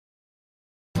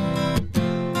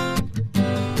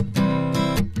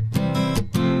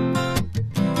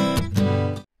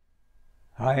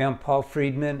Hi, I'm Paul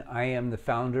Friedman. I am the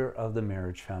founder of the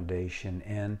Marriage Foundation,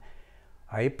 and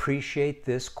I appreciate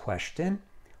this question.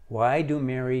 Why do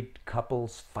married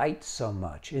couples fight so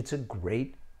much? It's a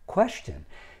great question.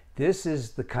 This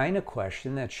is the kind of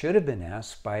question that should have been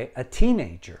asked by a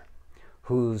teenager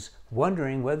who's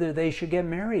wondering whether they should get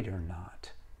married or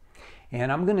not.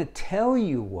 And I'm going to tell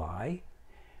you why,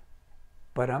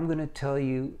 but I'm going to tell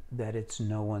you that it's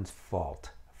no one's fault,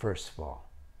 first of all.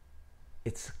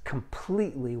 It's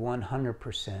completely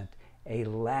 100% a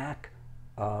lack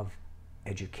of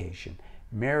education,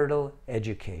 marital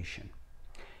education.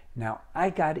 Now,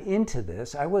 I got into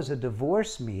this. I was a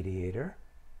divorce mediator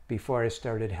before I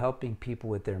started helping people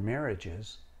with their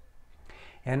marriages.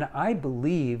 And I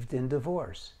believed in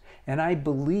divorce. And I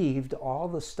believed all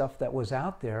the stuff that was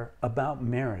out there about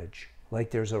marriage.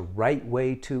 Like there's a right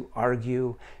way to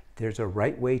argue, there's a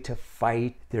right way to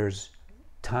fight, there's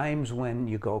times when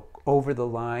you go over the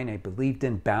line. I believed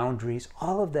in boundaries,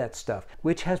 all of that stuff,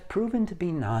 which has proven to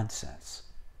be nonsense.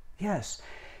 Yes,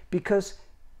 because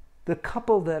the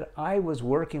couple that I was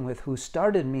working with who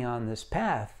started me on this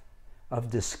path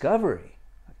of discovery,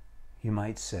 you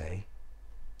might say,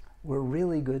 were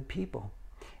really good people.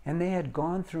 And they had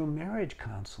gone through marriage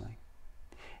counseling.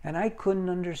 And I couldn't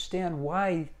understand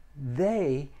why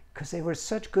because they were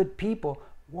such good people,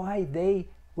 why they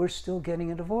were still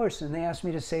getting a divorce. And they asked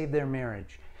me to save their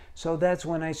marriage. So that's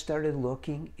when I started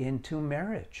looking into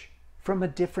marriage from a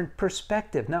different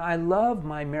perspective. Now, I love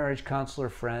my marriage counselor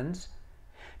friends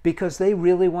because they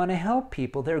really want to help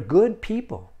people. They're good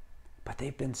people, but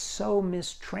they've been so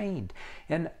mistrained.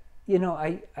 And, you know,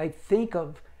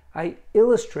 I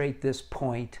illustrate this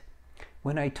point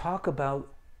when I talk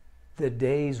about the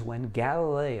days when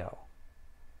Galileo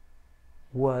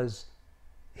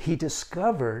he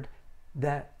discovered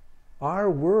that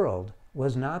our world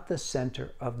was not the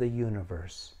center of the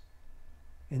universe.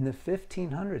 In the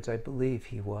 1500s, I believe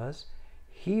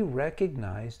he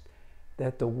recognized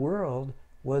that the world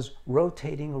was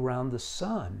rotating around the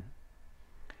sun.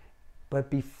 But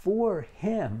before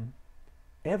him,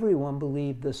 everyone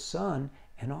believed the sun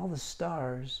and all the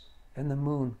stars and the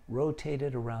moon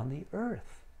rotated around the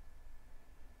earth.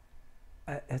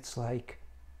 It's like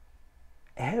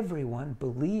everyone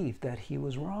believed that he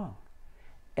was wrong.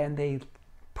 And they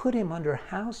put him under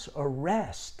house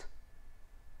arrest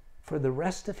for the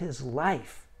rest of his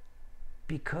life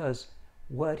because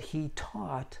what he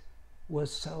taught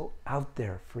was so out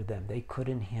there for them. They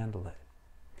couldn't handle it.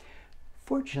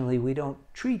 Fortunately, we don't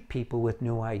treat people with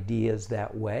new ideas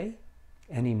that way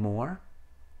anymore.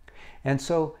 And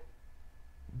so,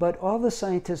 but all the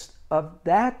scientists of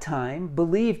that time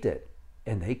believed it,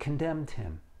 and they condemned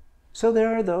him. So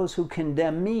there are those who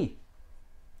condemn me.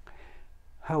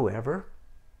 However,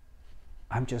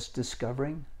 I'm just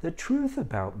discovering the truth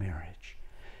about marriage.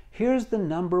 Here's the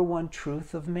number one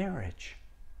truth of marriage.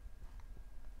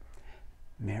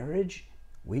 Marriage,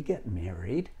 we get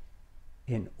married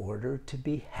in order to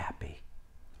be happy,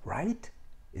 right?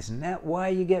 Isn't that why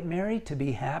you get married? To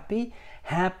be happy?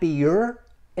 Happier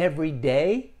every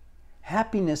day?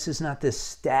 Happiness is not this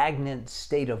stagnant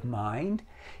state of mind.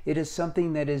 It is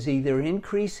something that is either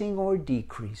increasing or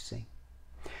decreasing.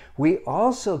 We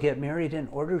also get married in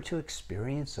order to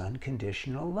experience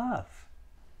unconditional love.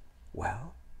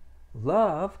 Well,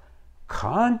 love,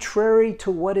 contrary to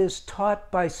what is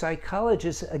taught by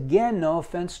psychologists, again, no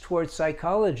offense towards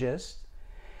psychologists,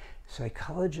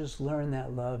 psychologists learn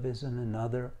that love is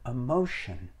another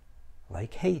emotion,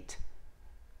 like hate,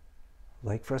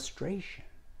 like frustration.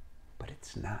 But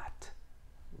it's not.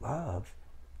 Love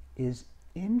is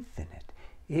infinite.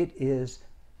 It is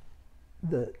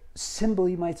the symbol,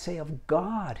 you might say, of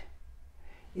God.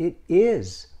 It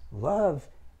is. Love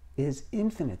is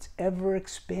infinite. It's ever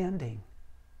expanding,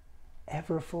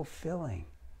 ever fulfilling.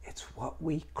 It's what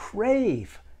we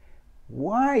crave.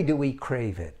 Why do we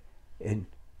crave it? And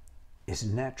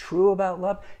isn't that true about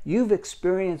love? You've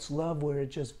experienced love where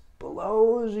it just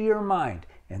blows your mind.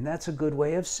 And that's a good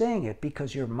way of saying it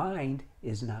because your mind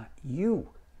is not you.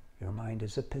 Your mind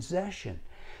is a possession.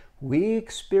 We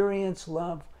experience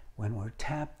love when we're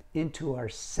tapped into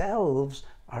ourselves,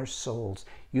 our souls.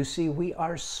 You see, we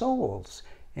are souls.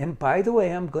 And by the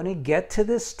way, I'm going to get to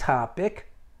this topic,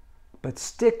 but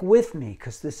stick with me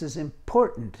because this is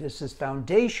important. This is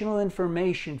foundational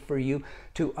information for you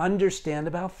to understand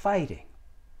about fighting.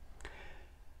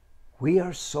 We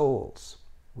are souls.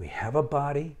 We have a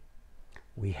body.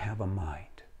 We have a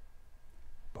mind.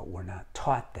 But we're not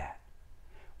taught that.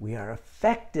 We are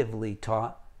effectively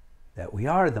taught that we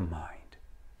are the mind.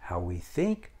 How we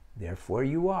think, therefore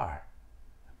you are.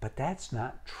 But that's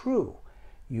not true.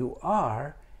 You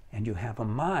are, and you have a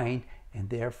mind, and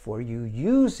therefore you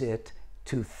use it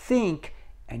to think,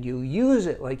 and you use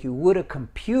it like you would a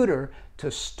computer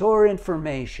to store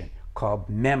information called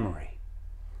memory.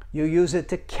 You use it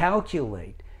to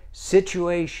calculate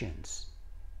situations,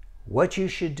 what you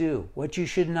should do, what you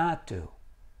should not do.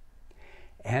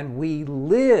 And we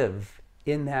live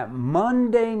in that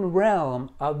mundane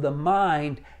realm of the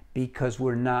mind because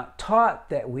we're not taught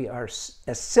that we are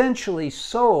essentially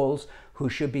souls who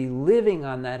should be living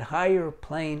on that higher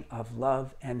plane of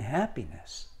love and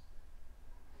happiness.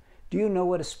 Do you know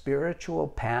what a spiritual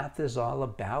path is all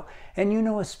about? And you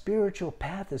know, a spiritual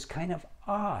path is kind of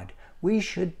odd. We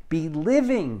should be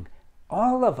living,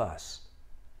 all of us,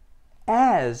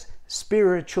 as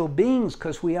spiritual beings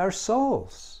because we are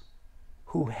souls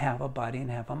who have a body and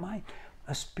have a mind.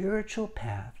 A spiritual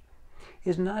path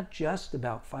is not just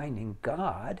about finding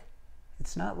God.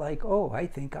 It's not like, oh, I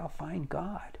think I'll find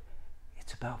God.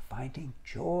 It's about finding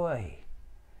joy.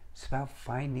 It's about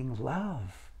finding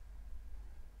love.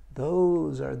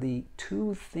 Those are the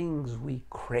two things we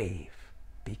crave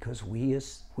because we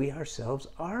ourselves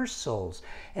are souls.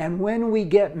 And when we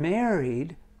get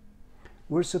married,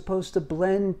 we're supposed to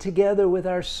blend together with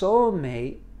our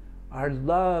soulmate, our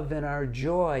love and our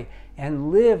joy,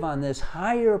 and live on this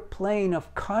higher plane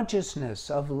of consciousness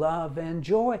of love and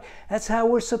joy. That's how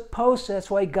we're supposed to.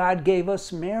 That's why God gave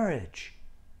us marriage,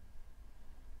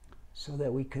 so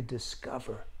that we could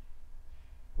discover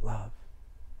love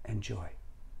and joy.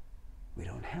 We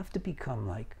don't have to become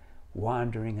like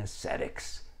wandering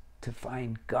ascetics to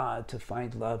find God, to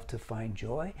find love, to find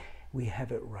joy. We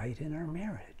have it right in our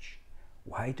marriage.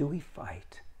 Why do we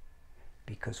fight?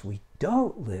 Because we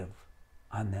don't live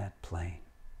on that plane.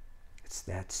 It's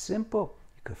that simple.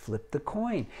 You could flip the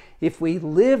coin. If we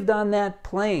lived on that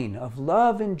plane of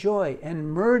love and joy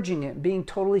and merging it, being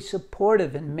totally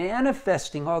supportive and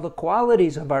manifesting all the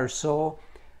qualities of our soul,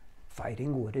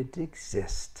 fighting wouldn't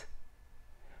exist.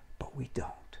 But we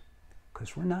don't,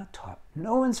 because we're not taught.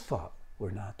 No one's fault.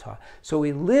 We're not taught. So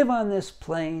we live on this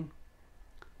plane,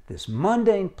 this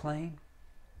mundane plane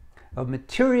of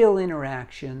material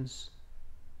interactions,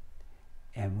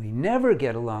 and we never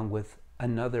get along with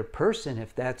another person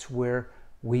if that's where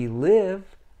we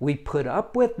live. We put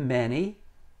up with many.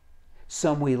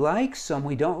 Some we like, some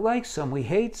we don't like, some we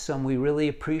hate, some we really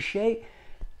appreciate.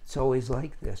 It's always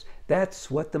like this. That's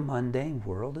what the mundane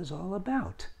world is all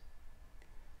about.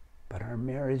 But our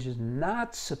marriage is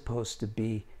not supposed to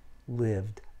be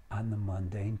lived on the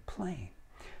mundane plane.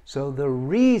 So the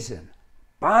reason,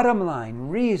 bottom line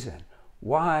reason,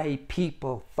 why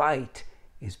people fight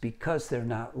is because they're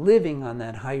not living on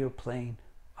that higher plane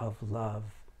of love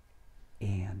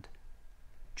and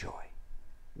joy.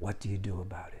 What do you do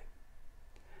about it?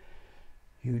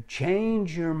 You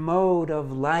change your mode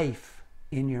of life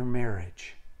in your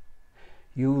marriage.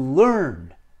 You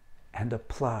learn and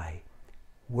apply.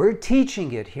 We're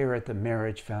teaching it here at the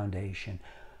Marriage Foundation.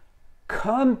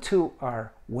 Come to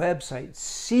our website,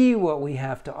 see what we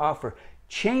have to offer.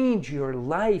 Change your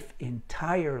life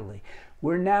entirely.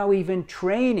 We're now even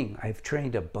training. I've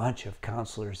trained a bunch of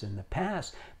counselors in the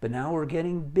past, but now we're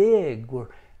getting big.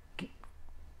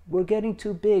 We're getting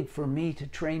too big for me to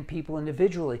train people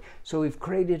individually. So we've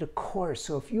created a course.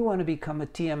 So if you want to become a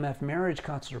TMF marriage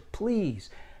counselor, please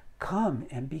come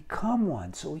and become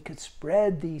one so we could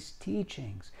spread these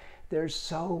teachings. They're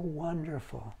so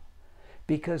wonderful.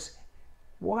 Because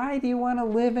why do you want to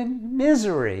live in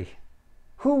misery?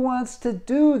 Who wants to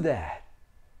do that?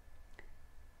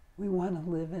 We want to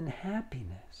live in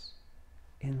happiness,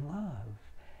 in love.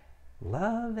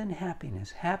 Love and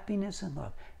happiness, happiness and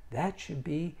love. That should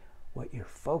be what you're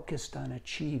focused on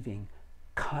achieving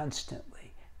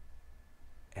constantly.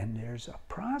 And there's a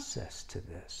process to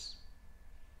this.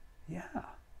 Yeah.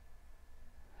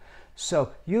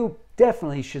 So you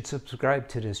definitely should subscribe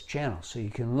to this channel so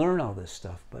you can learn all this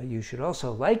stuff. But you should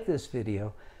also like this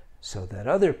video so that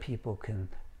other people can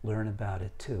learn about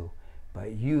it too.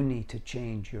 But you need to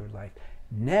change your life.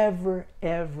 Never,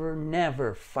 ever,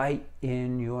 never fight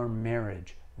in your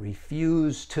marriage.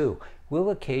 Refuse to. Will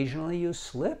occasionally you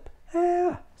slip?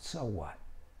 So what?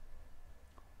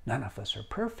 None of us are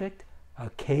perfect.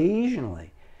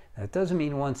 Occasionally. That doesn't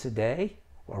mean once a day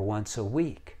or once a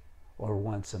week or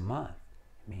once a month.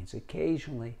 It means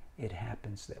occasionally it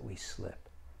happens that we slip.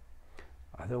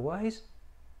 Otherwise,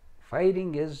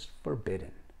 fighting is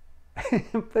forbidden.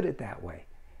 Put it that way.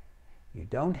 You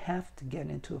don't have to get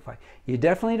into a fight. You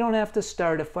definitely don't have to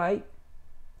start a fight.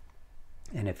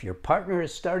 And if your partner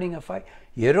is starting a fight,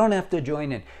 you don't have to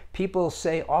join in. People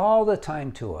say all the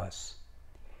time to us,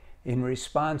 in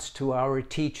response to our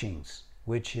teachings,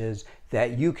 which is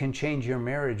that you can change your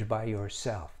marriage by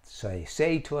yourself. So they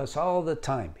say to us all the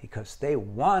time, because they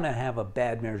want to have a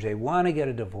bad marriage, they want to get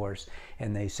a divorce,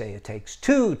 and they say it takes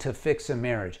two to fix a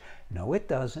marriage. No, it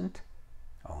doesn't.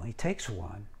 Only takes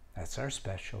one. That's our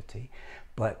specialty.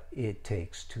 But it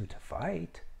takes two to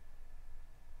fight.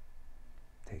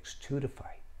 It takes two to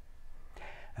fight.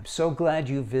 I'm so glad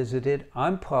you visited.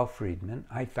 I'm Paul Friedman.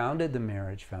 I founded the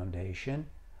Marriage Foundation.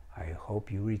 I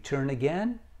hope you return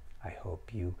again. I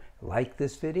hope you like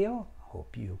this video. I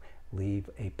hope you leave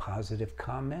a positive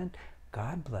comment.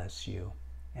 God bless you,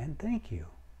 and thank you.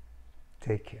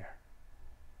 Take care.